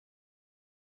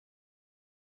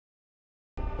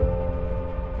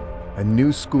a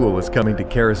new school is coming to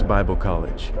Charis Bible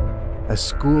College, a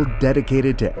school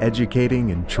dedicated to educating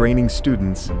and training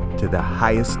students to the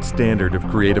highest standard of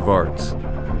creative arts.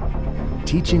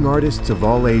 Teaching artists of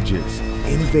all ages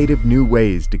innovative new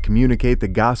ways to communicate the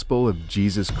gospel of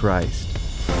Jesus Christ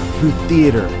through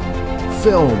theater,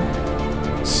 film,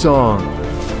 song,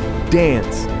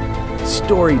 dance,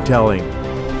 storytelling,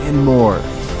 and more.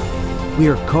 We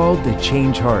are called to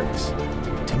change hearts,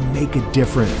 to make a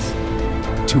difference,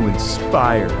 to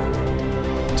inspire,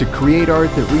 to create art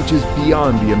that reaches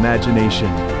beyond the imagination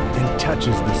and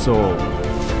touches the soul,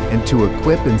 and to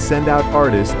equip and send out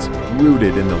artists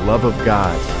rooted in the love of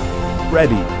God,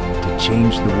 ready to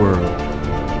change the world.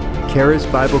 Charis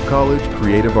Bible College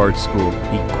Creative Arts School,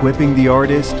 equipping the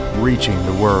artist, reaching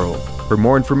the world. For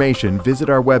more information, visit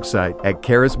our website at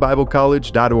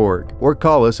charisbiblecollege.org or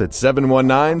call us at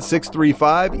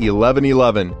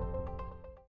 719-635-1111.